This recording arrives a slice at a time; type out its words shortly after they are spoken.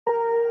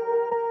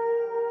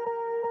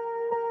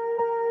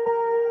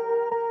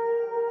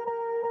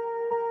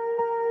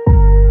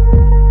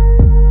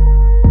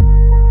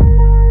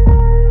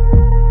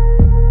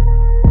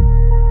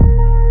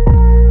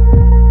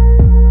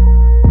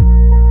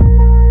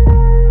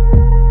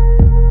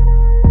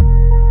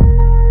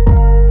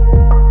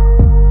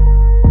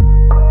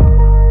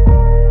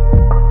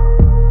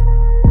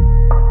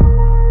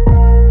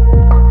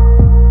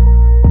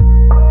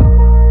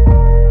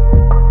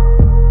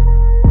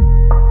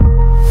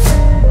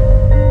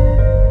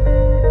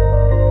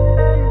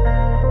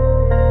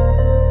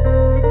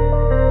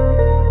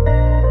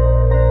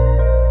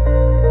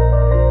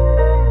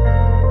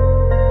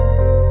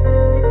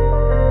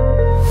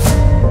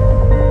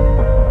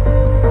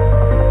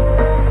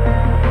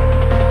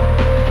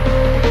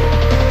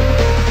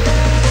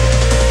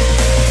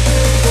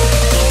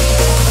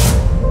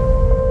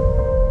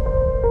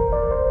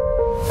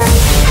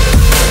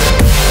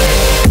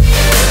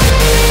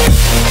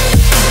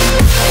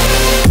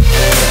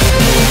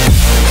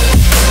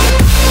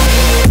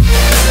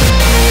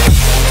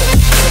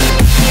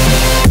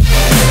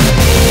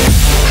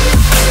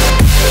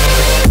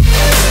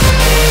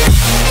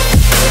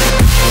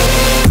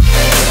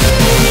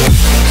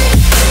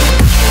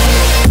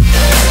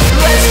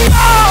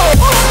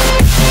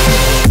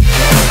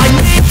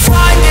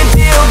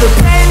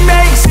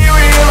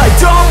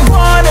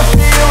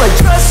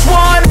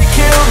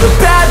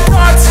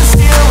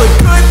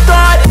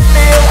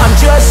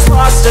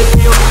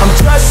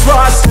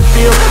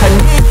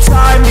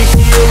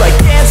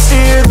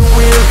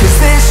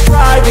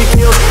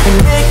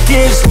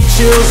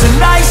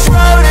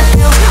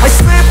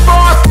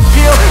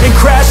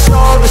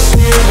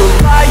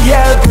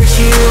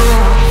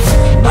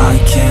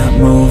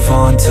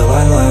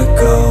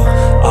go.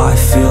 I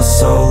feel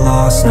so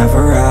lost,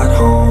 never at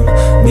home.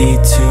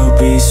 Need to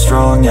be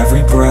strong,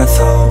 every breath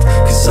hold.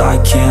 Cause I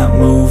can't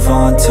move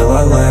on till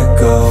I let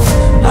go.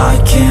 I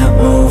can't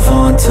move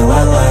on till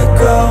I let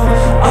go.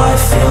 I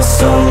feel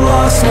so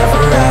lost,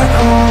 never at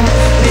home.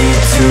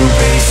 Need to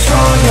be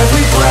strong,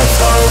 every breath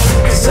hold.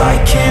 Cause I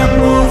can't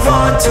move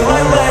on till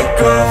I let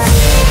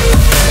go.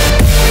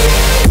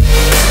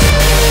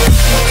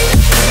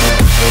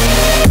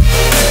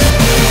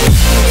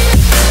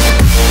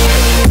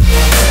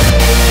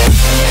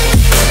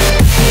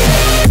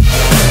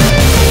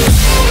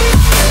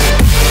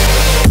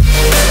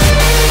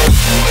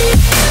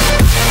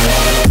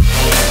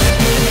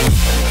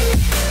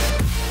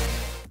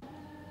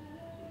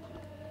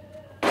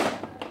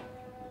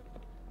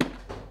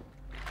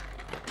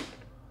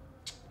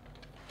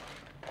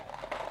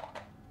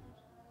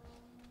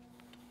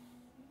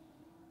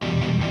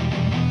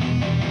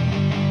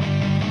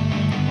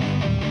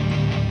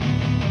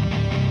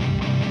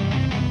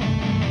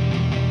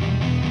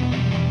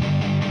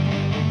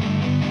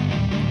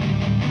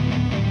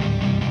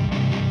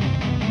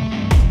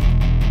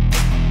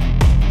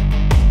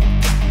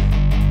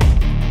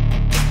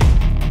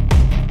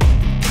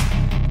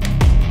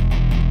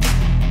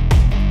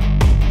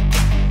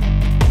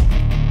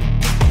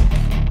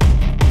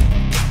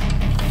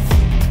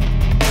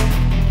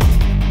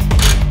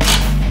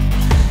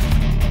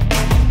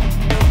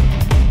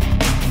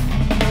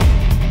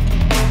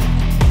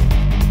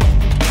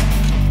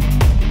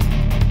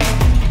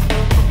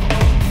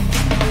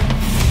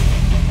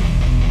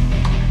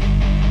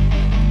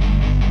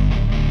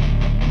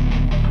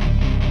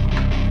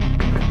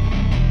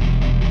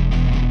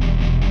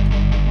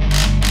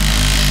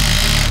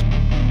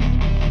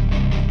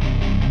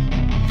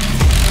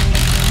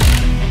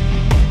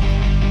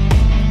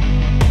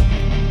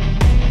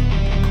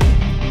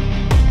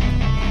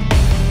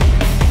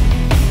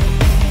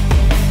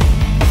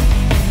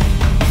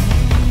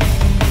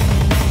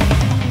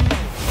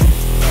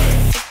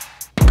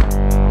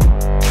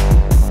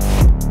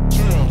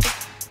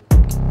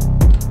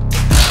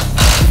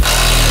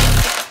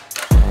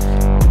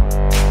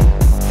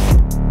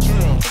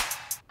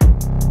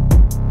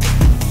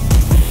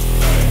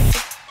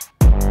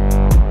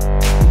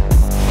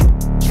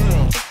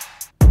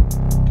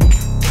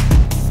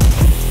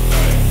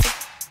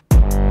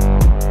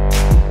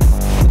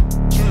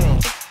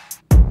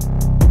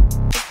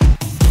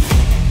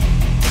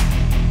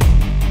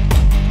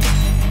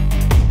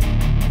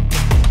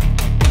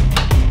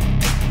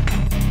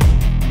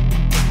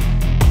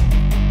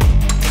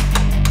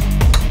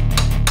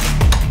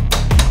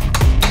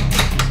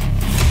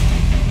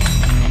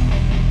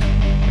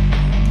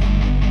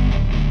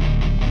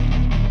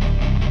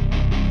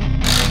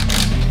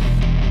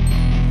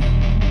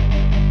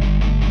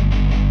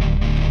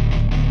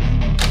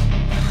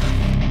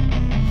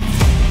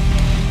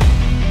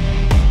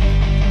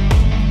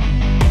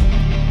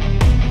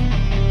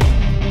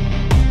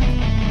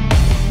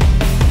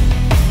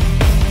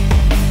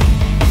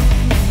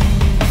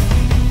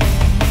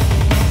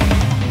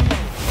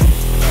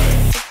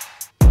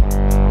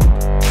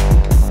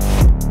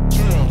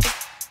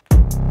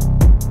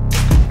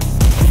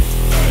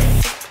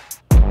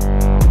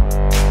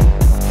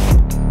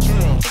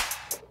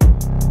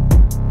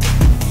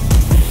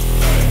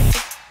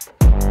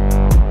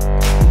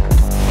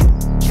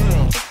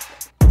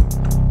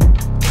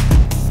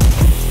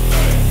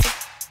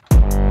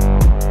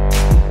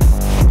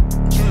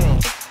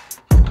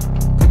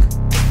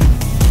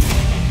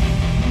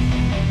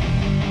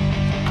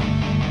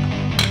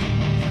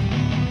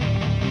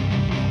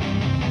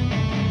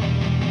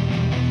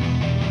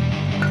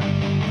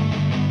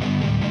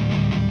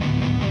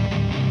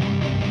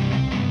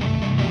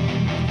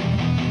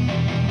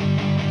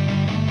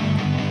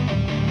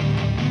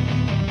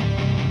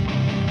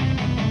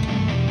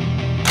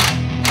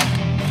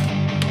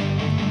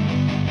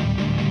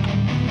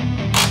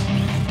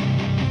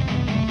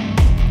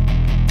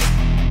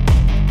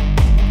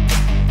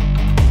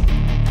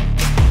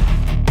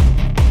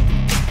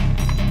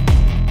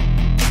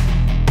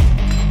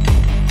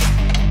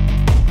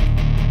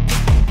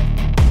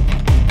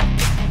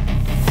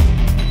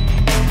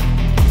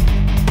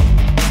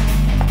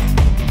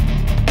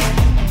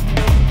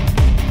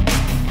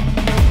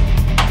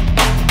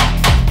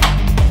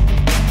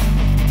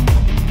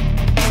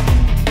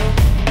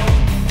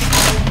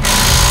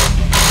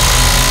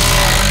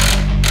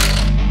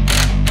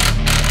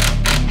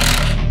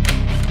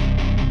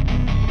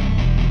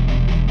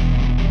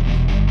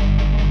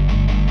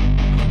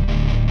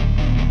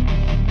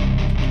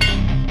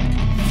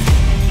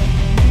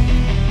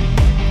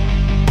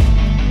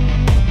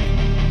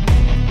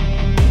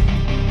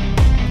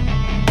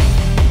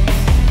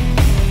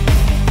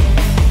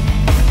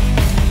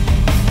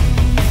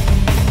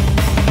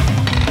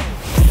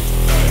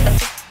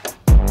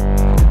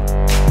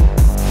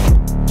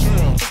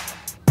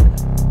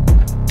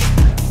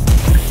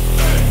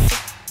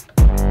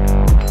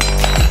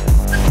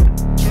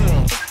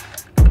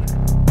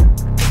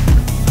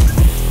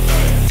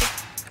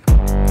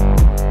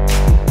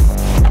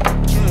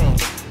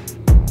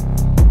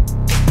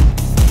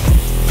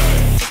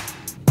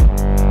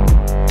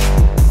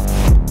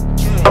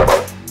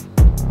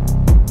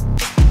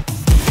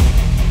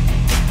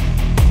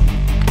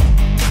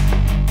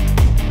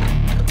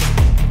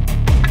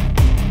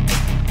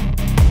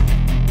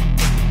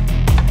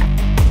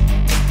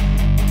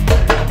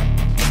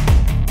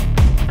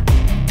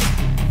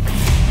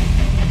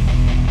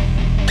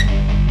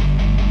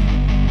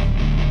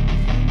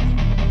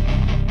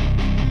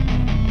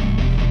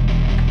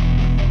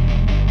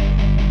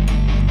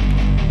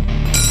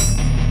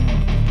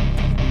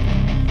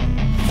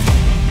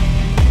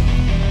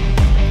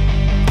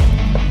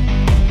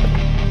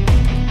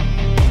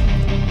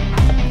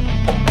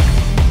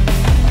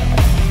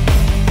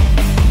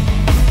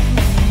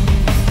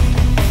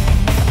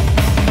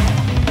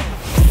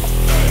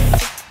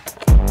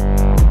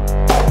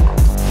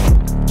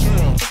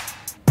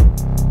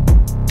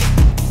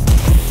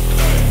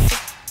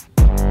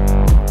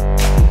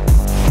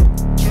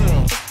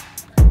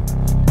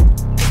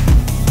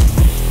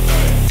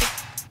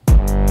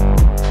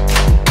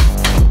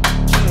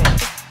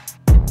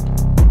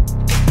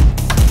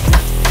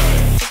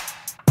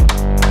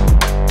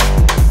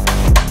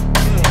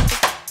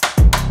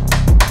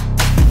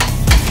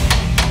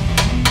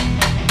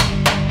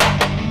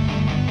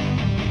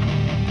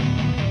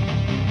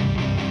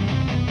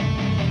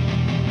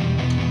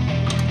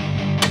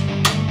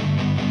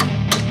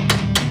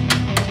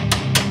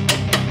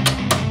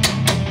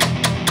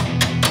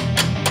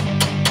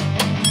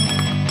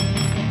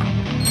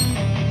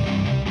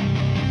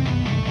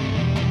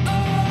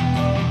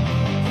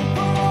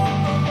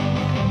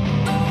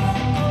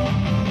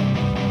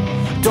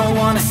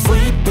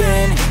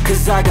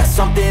 cause I got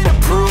something to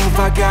prove.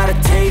 I gotta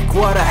take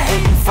what I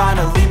hate and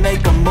finally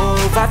make a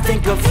move. I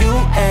think of you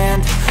and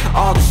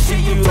all the shit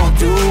you don't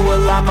do.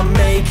 Well, I'ma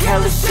make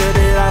hella sure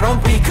that I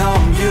don't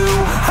become you.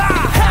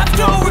 I have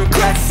no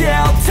regrets,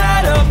 yeah, I'll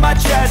tie up my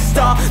chest.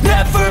 I'll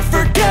never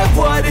forget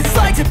what it's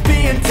like to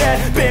be in debt.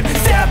 Been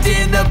stabbed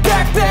in the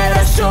back bed,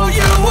 I'll show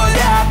you what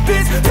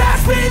happens.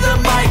 Pass me the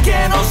mic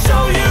and I'll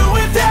show you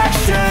with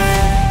action.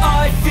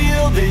 I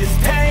feel this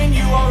pain,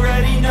 you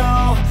already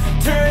know.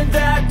 Turn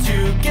that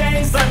to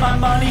gains, let my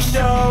money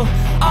show.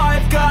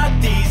 I've got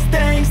these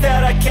things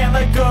that I can't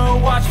let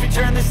go. Watch me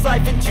turn this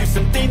life into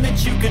something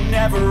that you could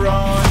never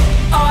own.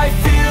 I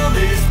feel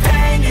this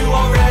pain, you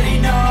already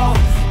know.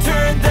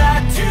 Turn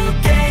that to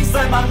gains,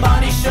 let my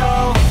money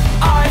show.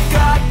 I've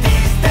got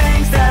these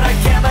things that I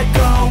can't let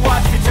go.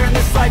 Watch me turn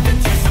this life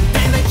into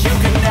something that you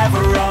could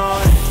never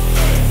own.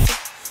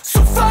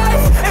 So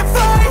fight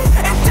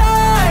and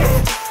die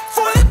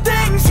for the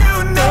things you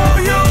know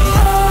you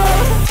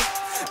love.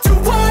 Do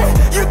what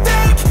you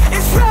think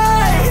is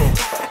right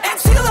and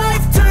see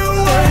life do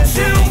what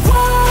you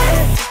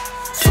want.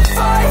 So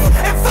fight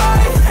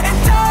and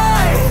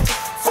die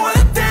for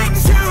the things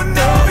you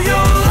know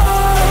you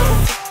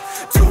love.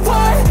 Do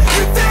what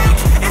you think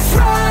is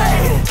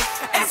right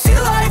and see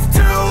life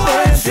do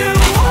what you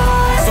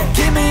want. So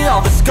give me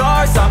all the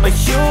scars, I'm a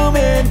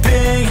human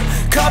being.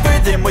 Cover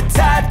them with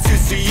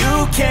tattoos so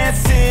you can't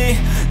see.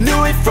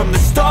 Knew it from the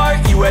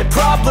start, you had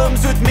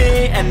problems with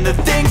me and the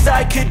things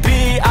I could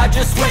be, I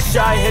just wish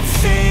I had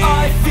seen.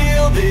 I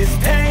feel this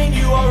pain,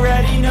 you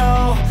already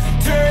know.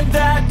 Turn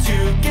that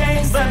to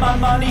gains, let my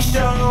money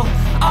show.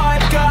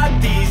 I've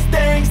got these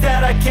things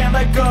that I can't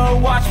let go.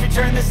 Watch me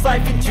turn this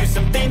life into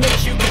something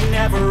that you can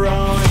never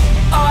own.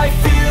 I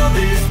feel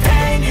this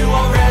pain, you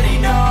already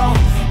know.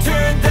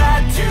 Turn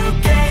that to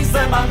gains,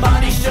 let my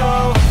money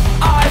show.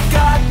 I've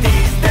got these